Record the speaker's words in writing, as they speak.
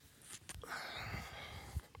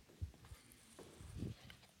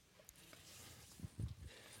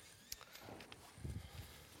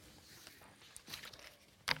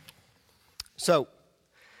So,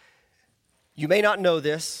 you may not know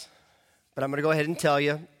this, but I'm going to go ahead and tell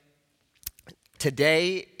you.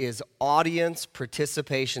 Today is Audience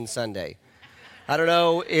Participation Sunday. I don't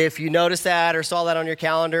know if you noticed that or saw that on your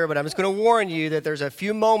calendar, but I'm just going to warn you that there's a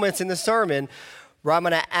few moments in the sermon where I'm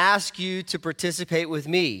going to ask you to participate with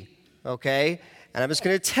me, okay? And I'm just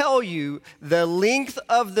going to tell you the length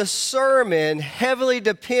of the sermon heavily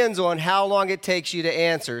depends on how long it takes you to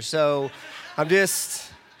answer. So I'm just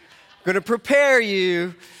going to prepare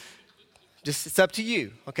you. It's up to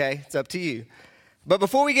you, okay? It's up to you. But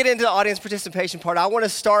before we get into the audience participation part, I want to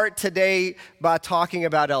start today by talking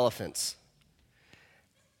about elephants.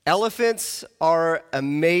 Elephants are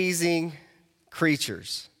amazing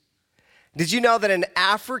creatures. Did you know that an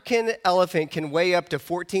African elephant can weigh up to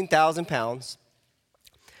 14,000 pounds,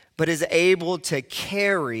 but is able to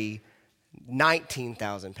carry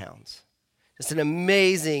 19,000 pounds? It's an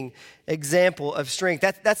amazing example of strength.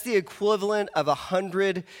 That's the equivalent of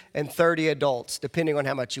 130 adults, depending on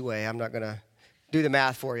how much you weigh. I'm not going to do the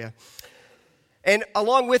math for you. And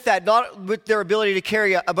along with that, not with their ability to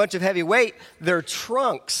carry a bunch of heavy weight, their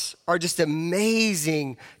trunks are just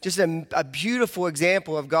amazing, just a beautiful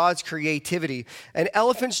example of God's creativity. An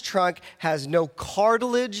elephant's trunk has no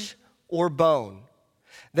cartilage or bone.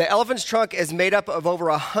 The elephant's trunk is made up of over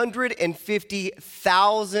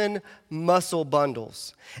 150,000 muscle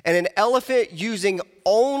bundles. And an elephant using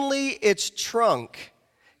only its trunk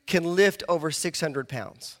can lift over 600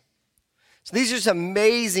 pounds. So these are just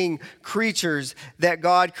amazing creatures that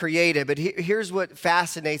God created. But here's what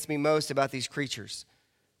fascinates me most about these creatures.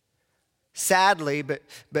 Sadly,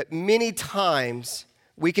 but many times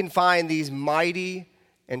we can find these mighty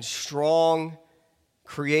and strong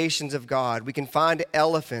creations of God. We can find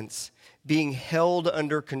elephants being held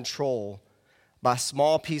under control by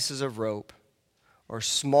small pieces of rope or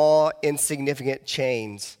small insignificant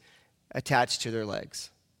chains attached to their legs.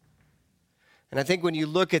 And I think when you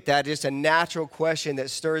look at that, just a natural question that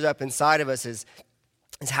stirs up inside of us is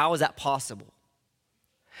how is that possible?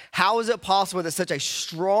 How is it possible that such a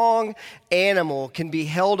strong animal can be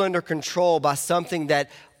held under control by something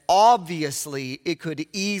that obviously it could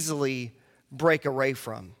easily break away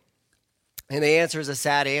from? And the answer is a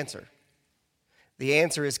sad answer. The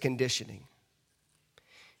answer is conditioning.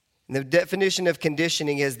 And the definition of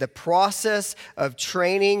conditioning is the process of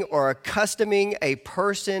training or accustoming a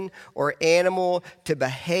person or animal to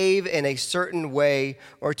behave in a certain way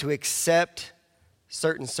or to accept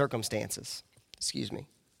certain circumstances.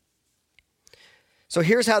 So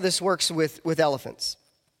here's how this works with elephants.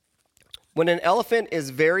 When an elephant is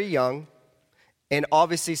very young, and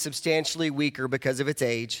obviously substantially weaker because of its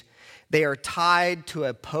age, they are tied to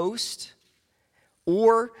a post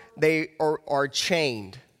or they are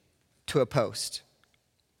chained to a post.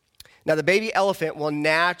 Now, the baby elephant will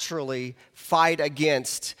naturally fight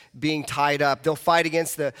against being tied up. They'll fight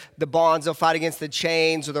against the bonds. They'll fight against the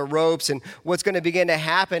chains or the ropes. And what's going to begin to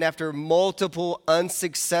happen after multiple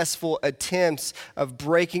unsuccessful attempts of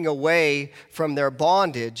breaking away from their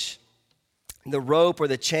bondage, the rope or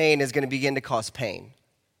the chain is going to begin to cause pain.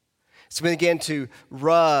 It's going to begin to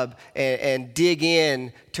rub and dig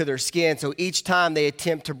in to their skin. So each time they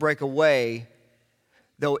attempt to break away,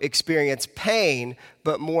 they'll experience pain,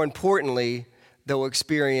 but more importantly, they'll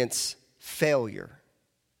experience failure.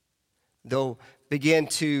 They'll begin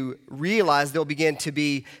to realize, they'll begin to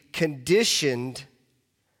be conditioned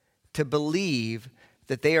to believe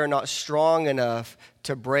that they are not strong enough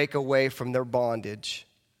to break away from their bondage,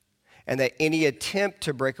 and that any attempt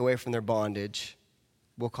to break away from their bondage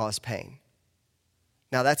will cause pain.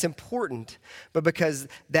 Now that's important, but because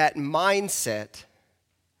that mindset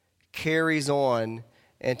carries on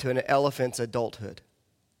into an elephant's adulthood.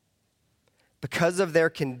 Because of their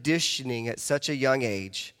conditioning at such a young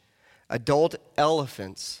age, adult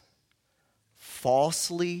elephants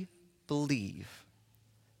falsely believe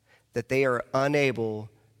that they are unable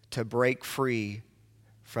to break free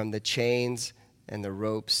from the chains and the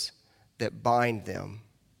ropes that bind them,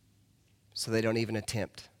 so they don't even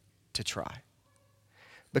attempt to try.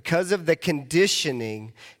 Because of the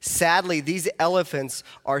conditioning, sadly, these elephants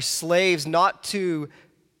are slaves not to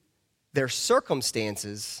their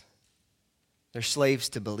circumstances, they're slaves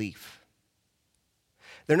to belief.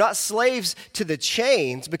 They're not slaves to the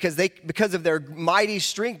chains because of their mighty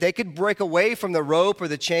strength, they could break away from the rope or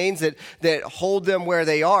the chains that hold them where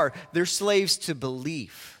they are. They're slaves to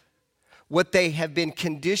belief. What they have been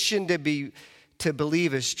conditioned to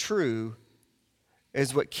believe is true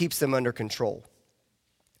is what keeps them under control.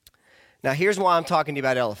 Now, here's why I'm talking to you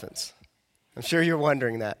about elephants. I'm sure you're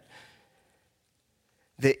wondering that.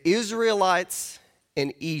 The Israelites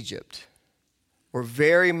in Egypt were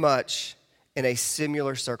very much in a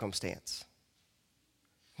similar circumstance.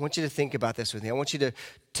 I want you to think about this with me. I want you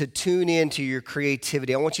to tune into your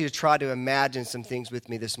creativity. I want you to try to imagine some things with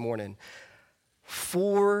me this morning.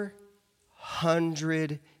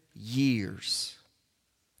 400 years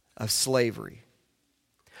of slavery.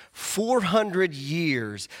 400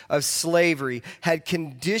 years of slavery had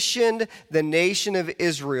conditioned the nation of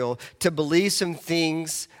Israel to believe some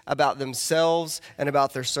things about themselves and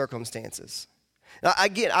about their circumstances. Now,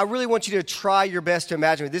 again, I really want you to try your best to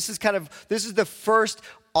imagine. This is the first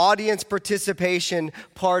audience participation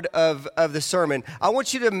part of the sermon. I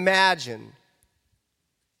want you to imagine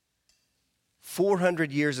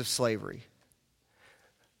 400 years of slavery.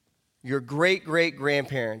 Your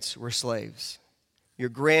great-great-grandparents were slaves. Your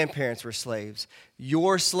grandparents were slaves.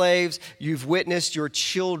 You're slaves. You've witnessed your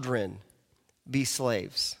children be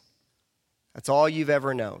slaves. That's all you've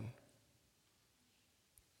ever known.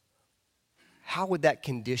 How would that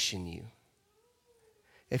condition you?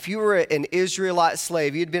 If you were an Israelite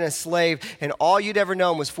slave, you'd been a slave, and all you'd ever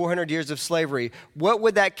known was 400 years of slavery, what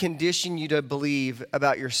would that condition you to believe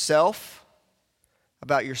about yourself,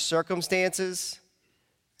 about your circumstances,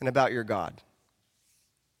 and about your God?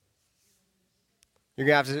 You're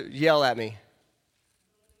going to have to yell at me.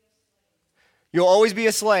 You'll always be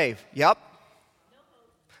a slave. Yep.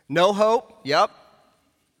 No hope. Yep.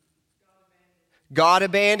 God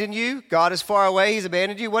abandoned you. God is far away. He's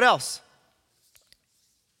abandoned you. What else?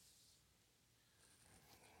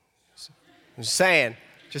 I'm just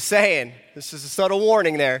saying. This is a subtle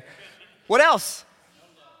warning there. What else?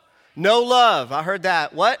 No love. I heard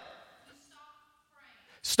that. What?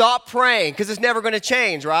 Stop praying, because it's never going to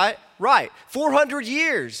change, right? Right. 400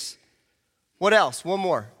 years. What else? One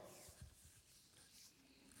more.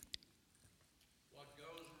 What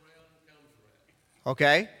goes around comes around.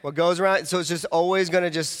 Okay. What goes around. So it's just always going to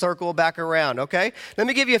just circle back around. Okay. Let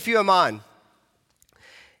me give you a few of mine.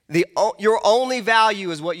 Your only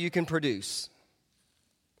value is what you can produce.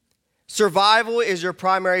 Survival is your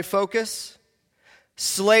primary focus.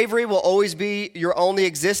 Slavery will always be your only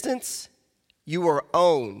existence. You are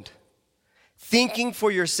owned. Thinking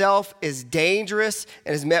for yourself is dangerous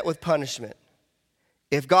and is met with punishment.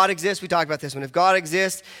 If God exists, we talked about this one. If God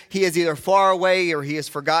exists, he is either far away or he has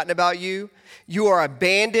forgotten about you. You are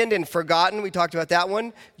abandoned and forgotten. We talked about that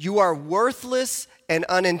one. You are worthless and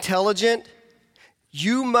unintelligent.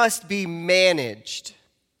 You must be managed.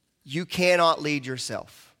 You cannot lead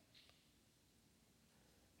yourself.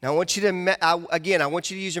 Now, I want you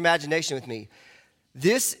to use your imagination with me.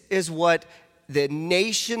 This is what the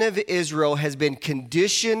nation of Israel has been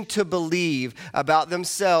conditioned to believe about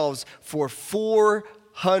themselves for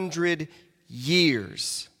 400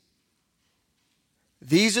 years.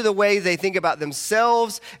 These are the ways they think about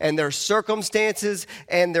themselves and their circumstances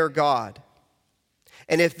and their God.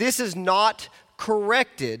 And if this is not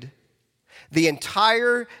corrected, the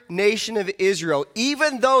entire nation of Israel,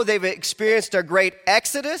 even though they've experienced a great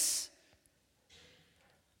exodus,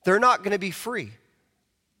 they're not going to be free.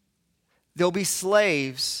 They'll be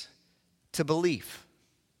slaves to belief.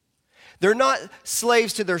 They're not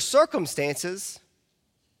slaves to their circumstances.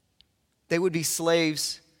 They would be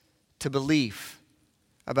slaves to belief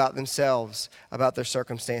about themselves, about their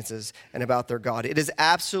circumstances, and about their God. It is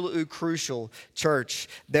absolutely crucial, church,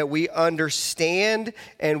 that we understand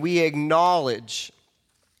and we acknowledge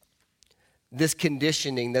this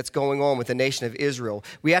conditioning that's going on with the nation of Israel.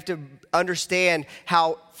 We have to understand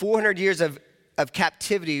how 400 years of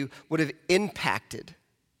captivity would have impacted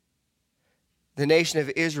the nation of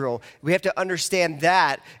Israel. We have to understand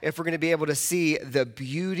that if we're going to be able to see the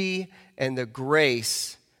beauty and the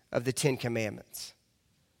grace of the Ten Commandments.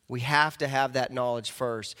 We have to have that knowledge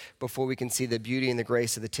first before we can see the beauty and the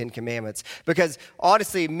grace of the Ten Commandments. Because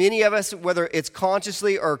honestly, many of us, whether it's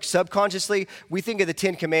consciously or subconsciously, we think of the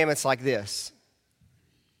Ten Commandments like this.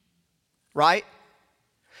 Right?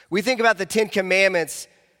 We think about the Ten Commandments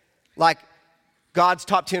like God's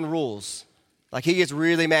top 10 rules. Like he gets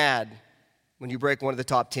really mad when you break one of the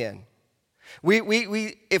top 10. We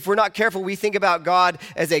if we're not careful, we think about God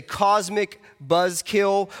as a cosmic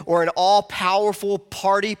buzzkill or an all-powerful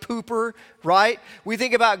party pooper, right? We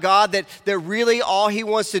think about God that really all he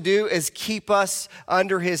wants to do is keep us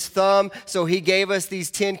under his thumb. So he gave us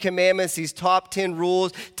these 10 commandments, these top 10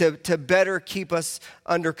 rules to better keep us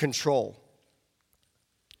under control.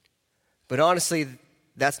 But honestly,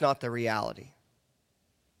 that's not the reality.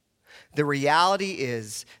 The reality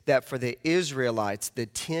is that for the Israelites, the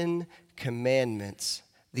 10 commandments,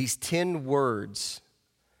 these 10 words,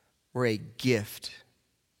 were a gift.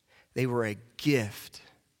 They were a gift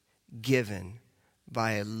given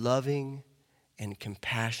by a loving and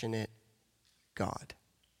compassionate God.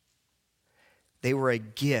 They were a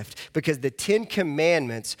gift because the 10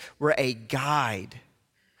 Commandments were a guide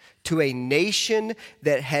to a nation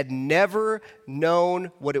that had never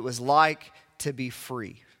known what it was like to be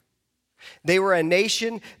free. They were a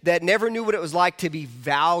nation that never knew what it was like to be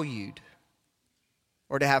valued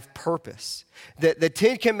or to have purpose. The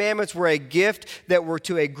 10 Commandments were a gift that were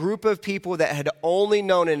to a group of people that had only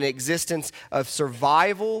known an existence of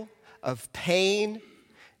survival, of pain,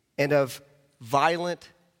 and of violent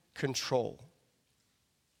control.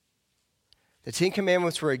 The 10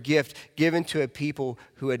 Commandments were a gift given to a people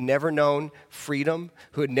who had never known freedom,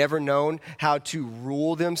 who had never known how to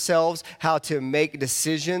rule themselves, how to make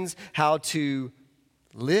decisions, how to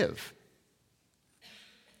live.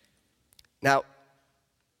 Now,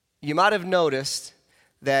 you might have noticed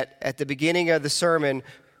that at the beginning of the sermon,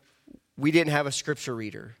 we didn't have a scripture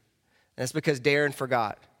reader. And that's because Darren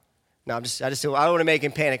forgot. No, I don't want to make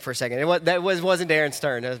him panic for a second. That wasn't Darren's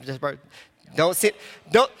turn. Don't send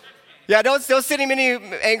him any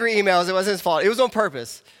angry emails. It wasn't his fault. It was on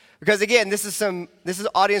purpose. Because again, this is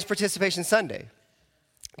Audience Participation Sunday.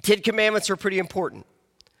 10 Commandments are pretty important.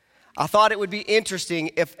 I thought it would be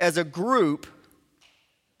interesting if, as a group,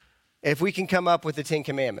 if we can come up with the 10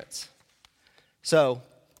 Commandments. So,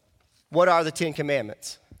 what are the 10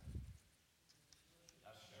 Commandments?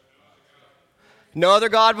 No other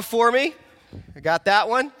God before me. I got that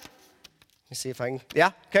one. Let me see if I can.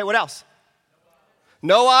 Yeah? Okay, what else?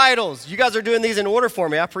 No idols. You guys are doing these in order for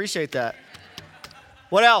me. I appreciate that.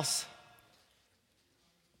 What else?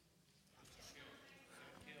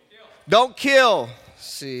 Don't kill. Let's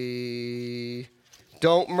see.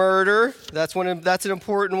 Don't murder. That's an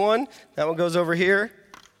important one. That one goes over here.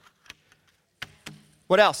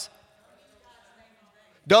 What else?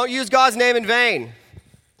 Don't use God's name in vain.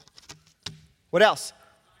 What else?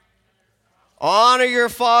 Honor your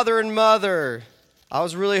father and mother. I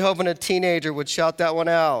was really hoping a teenager would shout that one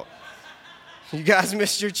out. You guys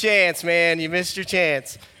missed your chance, man. You missed your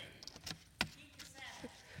chance.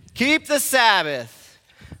 Keep the Sabbath.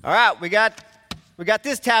 All right, we got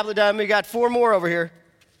this tablet done. We got 4 more over here.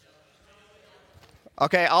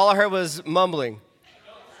 Okay, all I heard was mumbling.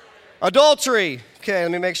 Adultery. Okay,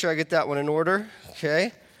 let me make sure I get that one in order.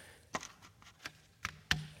 Okay.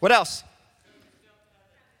 What else?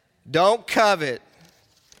 Don't covet.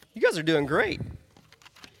 You guys are doing great.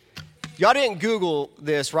 Y'all didn't Google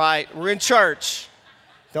this, right? We're in church.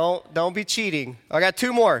 Don't be cheating. I got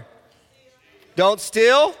 2 more. Don't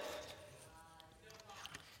steal.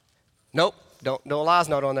 Nope. Don't lie's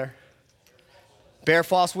not on there. Bear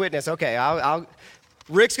false witness. Okay,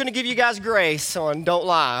 Rick's going to give you guys grace on don't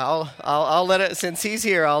lie. I'll let it, since he's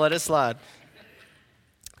here, I'll let it slide.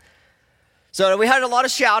 So we had a lot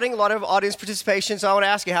of shouting, a lot of audience participation, so I want to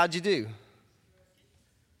ask you, how'd you do?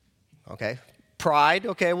 Okay. Pride.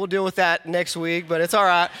 Okay, we'll deal with that next week, but it's all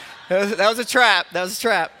right. That was a trap.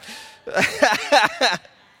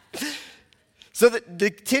 So the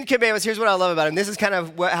 10 Commandments, here's what I love about them. This is kind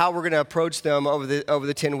of how we're going to approach them over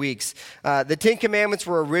the 10 weeks. The 10 Commandments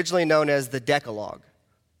were originally known as the Decalogue.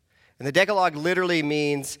 And the Decalogue literally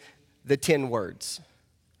means the 10 words.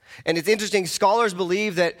 And it's interesting, scholars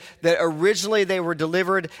believe that originally they were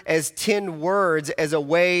delivered as 10 words as a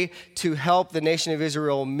way to help the nation of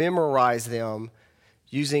Israel memorize them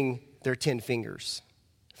using their 10 fingers.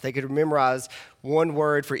 If they could memorize one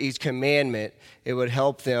word for each commandment, it would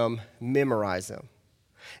help them memorize them.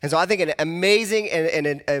 And so I think an amazing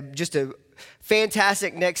and just a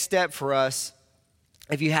fantastic next step for us,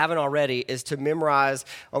 if you haven't already, is to memorize,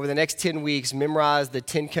 over the next 10 weeks, memorize the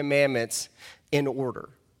 10 Commandments in order,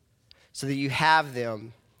 so that you have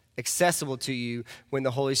them accessible to you when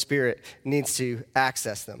the Holy Spirit needs to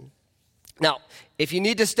access them. Now, if you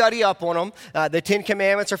need to study up on them, the 10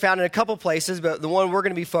 Commandments are found in a couple places, but the one we're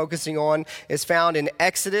going to be focusing on is found in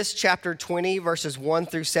Exodus chapter 20, verses 1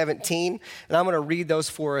 through 17, and I'm going to read those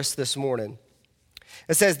for us this morning.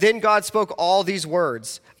 It says, "Then God spoke all these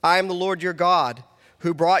words, I am the Lord your God,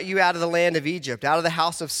 who brought you out of the land of Egypt, out of the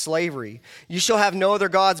house of slavery. You shall have no other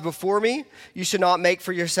gods before me. You shall not make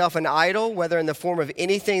for yourself an idol, whether in the form of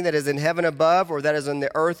anything that is in heaven above, or that is in the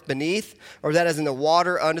earth beneath, or that is in the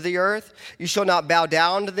water under the earth. You shall not bow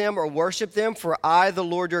down to them or worship them, for I, the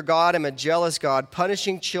Lord your God, am a jealous God,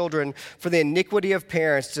 punishing children for the iniquity of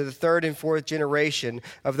parents to the 3rd and 4th generation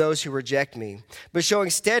of those who reject me, but showing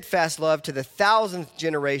steadfast love to the 1,000th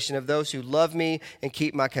generation of those who love me and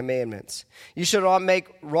keep my commandments. You shall not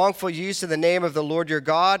make wrongful use of the name of the Lord your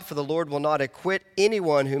God, for the Lord will not acquit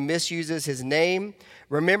anyone who misuses his name.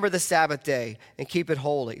 Remember the Sabbath day and keep it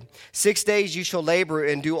holy. 6 days you shall labor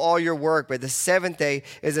and do all your work, but the seventh day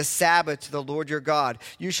is a Sabbath to the Lord your God.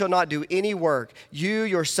 You shall not do any work, you,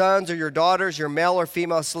 your sons or your daughters, your male or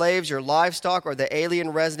female slaves, your livestock, or the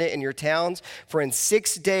alien resident in your towns. For in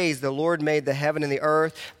 6 days the Lord made the heaven and the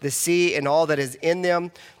earth, the sea, and all that is in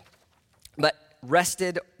them, but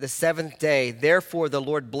rested the seventh day. Therefore the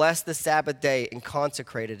Lord blessed the Sabbath day and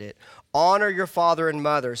consecrated it. Honor your father and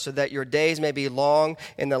mother, so that your days may be long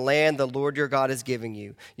in the land the Lord your God is giving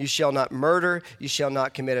you. You shall not murder, you shall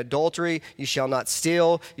not commit adultery, you shall not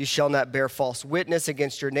steal, you shall not bear false witness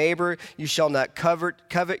against your neighbor, you shall not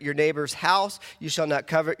covet your neighbor's house, you shall not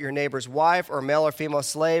covet your neighbor's wife or male or female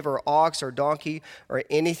slave or ox or donkey or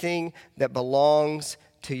anything that belongs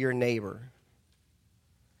to your neighbor.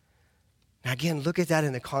 Now again, look at that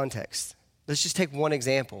in the context. Let's just take one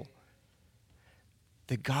example.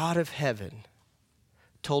 The God of heaven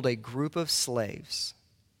told a group of slaves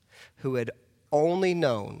who had only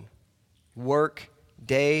known work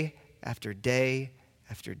day after day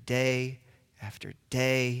after day after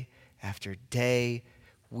day after day,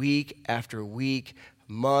 week after week,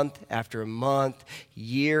 month after month,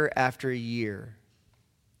 year after year.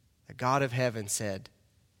 The God of heaven said,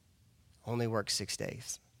 only work 6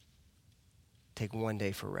 days. Take 1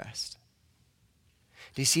 day for rest.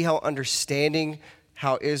 Do you see how understanding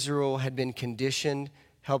how Israel had been conditioned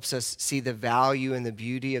helps us see the value and the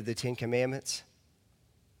beauty of the Ten Commandments?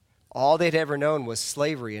 All they'd ever known was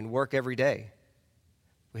slavery and work every day.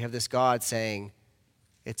 We have this God saying,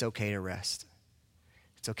 it's okay to rest.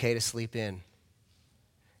 It's okay to sleep in.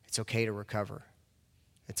 It's okay to recover.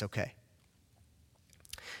 It's okay.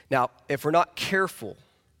 Now, if we're not careful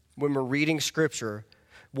when we're reading Scripture,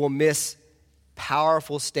 we'll miss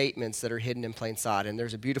powerful statements that are hidden in plain sight. And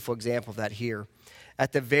there's a beautiful example of that here.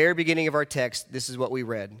 At the very beginning of our text, this is what we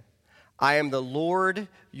read. I am the Lord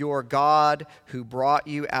your God who brought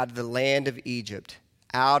you out of the land of Egypt,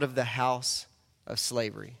 out of the house of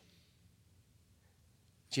slavery.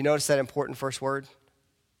 Did you notice that important first word?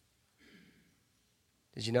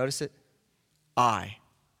 Did you notice it? I.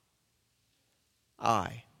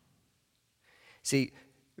 See,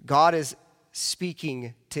 God is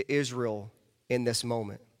speaking to Israel in this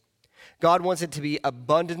moment. God wants it to be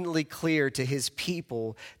abundantly clear to his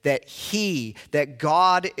people that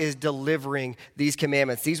God is delivering these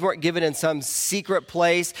commandments. These weren't given in some secret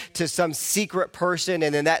place to some secret person,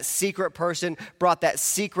 and then that secret person brought that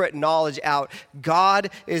secret knowledge out.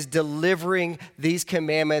 God is delivering these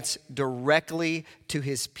commandments directly to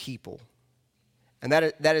his people. And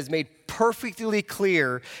that is made perfectly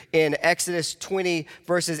clear in Exodus 20,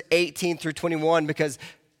 verses 18 through 21, because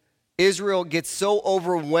Israel gets so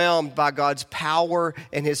overwhelmed by God's power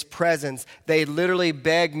and his presence, they literally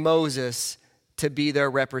beg Moses to be their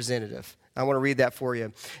representative. I want to read that for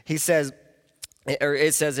you. It says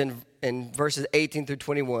in verses 18 through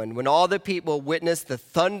 21, when all the people witnessed the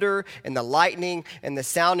thunder and the lightning and the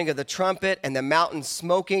sounding of the trumpet and the mountain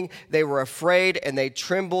smoking, they were afraid and they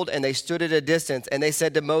trembled and they stood at a distance. And they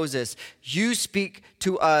said to Moses, you speak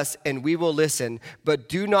to us and we will listen, but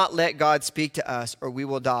do not let God speak to us or we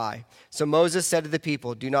will die. So Moses said to the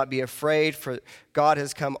people, do not be afraid, for God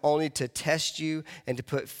has come only to test you and to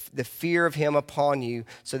put the fear of him upon you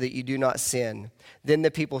so that you do not sin. Then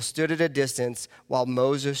the people stood at a distance while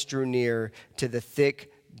Moses drew near to the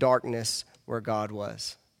thick darkness where God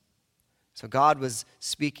was. So God was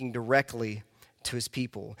speaking directly to his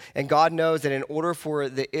people. And God knows that in order for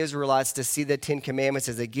the Israelites to see the Ten Commandments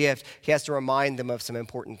as a gift, he has to remind them of some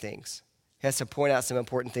important things. He has to point out some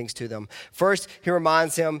important things to them. First, he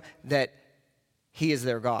reminds them that he is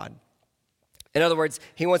their God. In other words,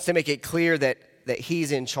 he wants to make it clear that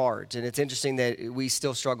he's in charge. And it's interesting that we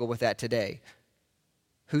still struggle with that today.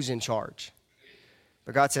 Who's in charge?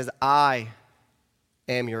 But God says, I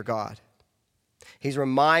am your God. He's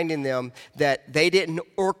reminding them that they didn't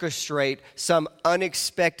orchestrate some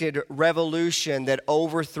unexpected revolution that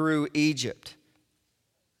overthrew Egypt.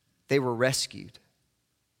 They were rescued.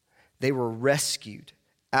 They were rescued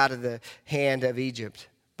out of the hand of Egypt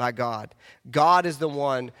by God. God is the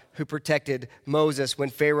one who protected Moses when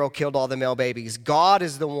Pharaoh killed all the male babies. God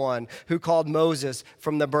is the one who called Moses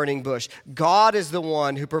from the burning bush. God is the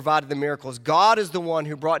one who provided the miracles. God is the one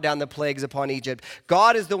who brought down the plagues upon Egypt.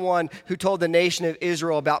 God is the one who told the nation of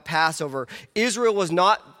Israel about Passover. Israel was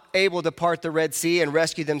not able to part the Red Sea and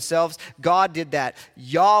rescue themselves. God did that.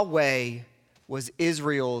 Yahweh was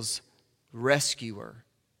Israel's rescuer.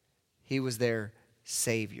 He was their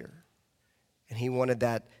Savior. And he wanted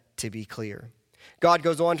that to be clear. God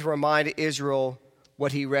goes on to remind Israel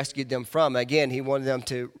what he rescued them from. Again, he wanted them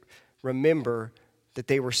to remember that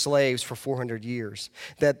they were slaves for 400 years,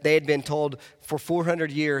 that they had been told for 400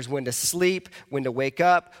 years when to sleep, when to wake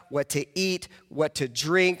up, what to eat, what to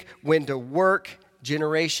drink, when to work,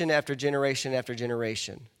 generation after generation after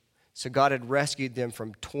generation. So God had rescued them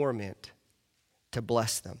from torment to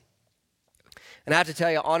bless them. And I have to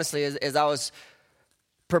tell you, honestly, as I was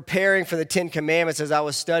preparing for the Ten Commandments, as I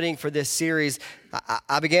was studying for this series,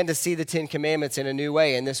 I began to see the Ten Commandments in a new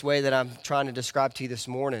way, in this way that I'm trying to describe to you this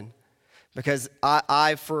morning. Because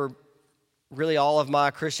I for really all of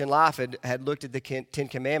my Christian life, had looked at the Ten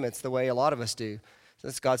Commandments the way a lot of us do.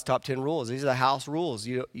 That's God's top 10 rules. These are the house rules.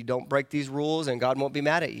 You don't break these rules and God won't be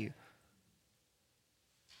mad at you.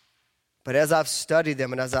 But as I've studied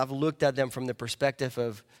them and as I've looked at them from the perspective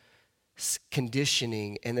of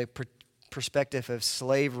conditioning and the perspective of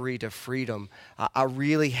slavery to freedom, I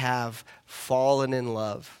really have fallen in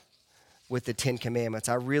love with the Ten Commandments.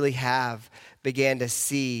 I really have began to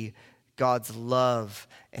see God's love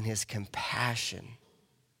and his compassion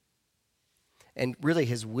and really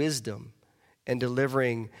his wisdom in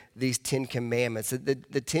delivering these 10 commandments.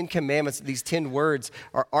 The 10 commandments, these 10 words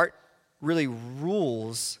aren't really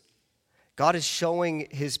rules. God is showing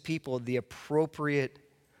his people the appropriate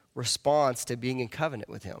response to being in covenant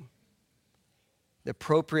with him, the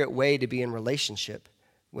appropriate way to be in relationship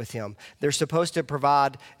with him. They're supposed to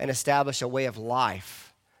provide and establish a way of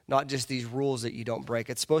life, not just these rules that you don't break.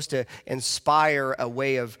 It's supposed to inspire a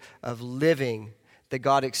way of living that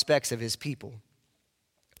God expects of his people.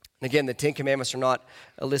 And again, the Ten Commandments are not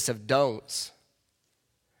a list of don'ts.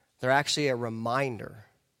 They're actually a reminder.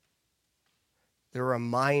 They're a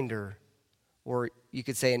reminder, or you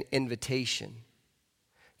could say an invitation,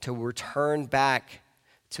 to return back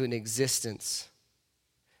to an existence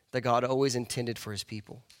that God always intended for his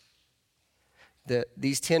people.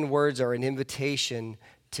 These 10 words are an invitation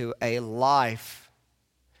to a life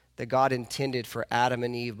that God intended for Adam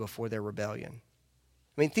and Eve before their rebellion.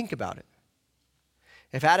 I mean, think about it.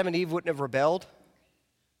 If Adam and Eve wouldn't have rebelled,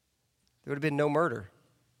 there would have been no murder.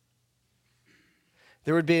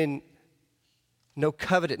 There would have been no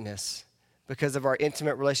covetousness because of our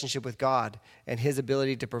intimate relationship with God and his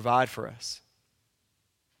ability to provide for us.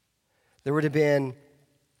 There would have been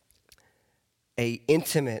an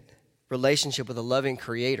intimate relationship with a loving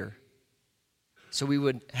creator, so we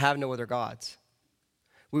would have no other gods.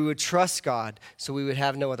 We would trust God, so we would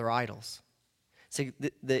have no other idols. See,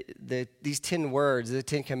 these 10 words, the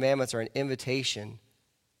 10 commandments, are an invitation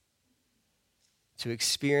to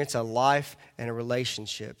experience a life and a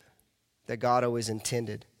relationship that God always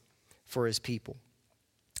intended for his people.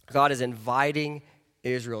 God is inviting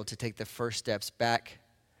Israel to take the first steps back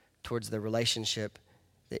towards the relationship,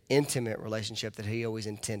 the intimate relationship that he always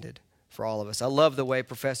intended for all of us. I love the way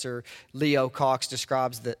Professor Leo Cox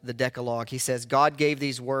describes the Decalogue. He says, God gave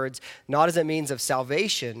these words not as a means of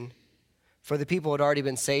salvation for the people who had already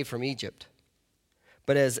been saved from Egypt,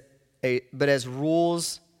 but as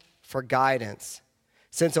rules for guidance.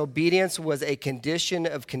 Since obedience was a condition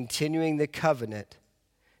of continuing the covenant,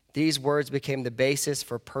 these words became the basis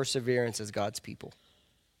for perseverance as God's people.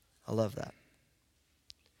 I love that.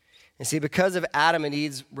 And see, because of Adam and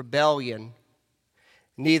Eve's rebellion,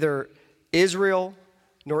 neither Israel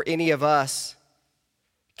nor any of us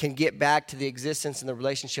can get back to the existence and the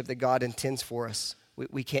relationship that God intends for us.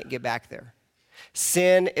 We can't get back there.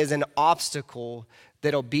 Sin is an obstacle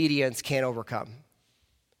that obedience can't overcome.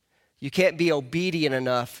 You can't be obedient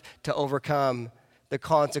enough to overcome the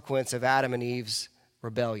consequence of Adam and Eve's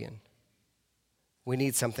rebellion. We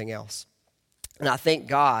need something else. And I thank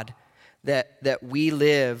God that we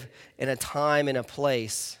live in a time and a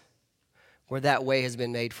place where that way has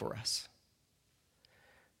been made for us.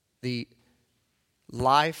 The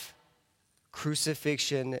life,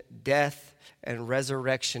 crucifixion, death, and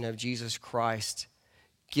resurrection of Jesus Christ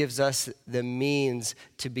gives us the means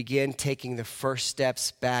to begin taking the first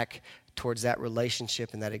steps back towards that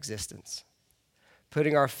relationship and that existence.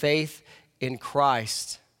 Putting our faith in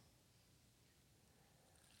Christ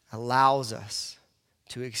allows us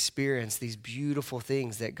to experience these beautiful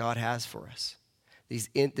things that God has for us.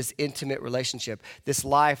 This intimate relationship, this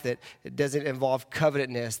life that doesn't involve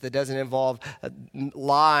covetousness, that doesn't involve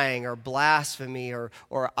lying or blasphemy or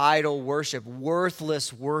idol worship,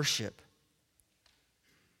 worthless worship.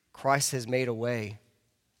 Christ has made a way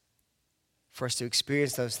for us to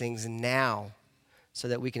experience those things now so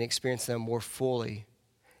that we can experience them more fully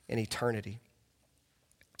in eternity.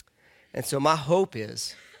 And so my hope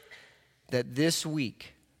is that this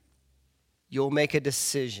week you'll make a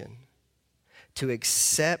decision to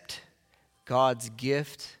accept God's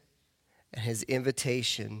gift and his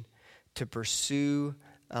invitation to pursue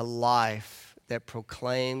a life that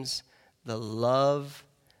proclaims the love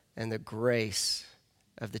and the grace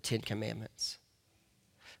of the Ten Commandments.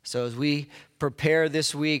 So as we prepare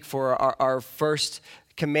this week for our first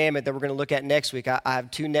commandment that we're going to look at next week, I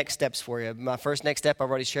have two next steps for you. My first next step I've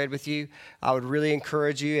already shared with you. I would really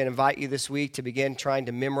encourage you and invite you this week to begin trying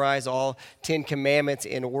to memorize all 10 commandments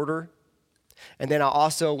in order. And then I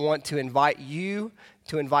also want to invite you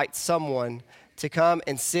to invite someone to come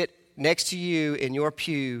and sit next to you in your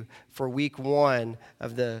pew for week 1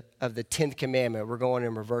 of the 10th commandment. We're going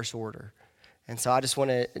in reverse order. And so I just want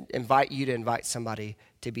to invite you to invite somebody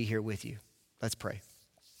to be here with you. Let's pray.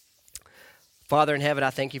 Father in heaven,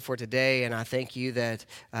 I thank you for today, and I thank you that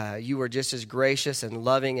you were just as gracious and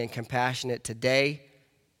loving and compassionate today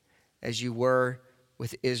as you were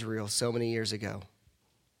with Israel so many years ago.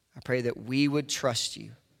 I pray that we would trust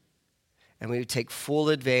you and we would take full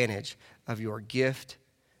advantage of your gift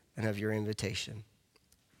and of your invitation.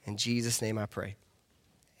 In Jesus' name I pray.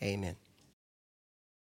 Amen.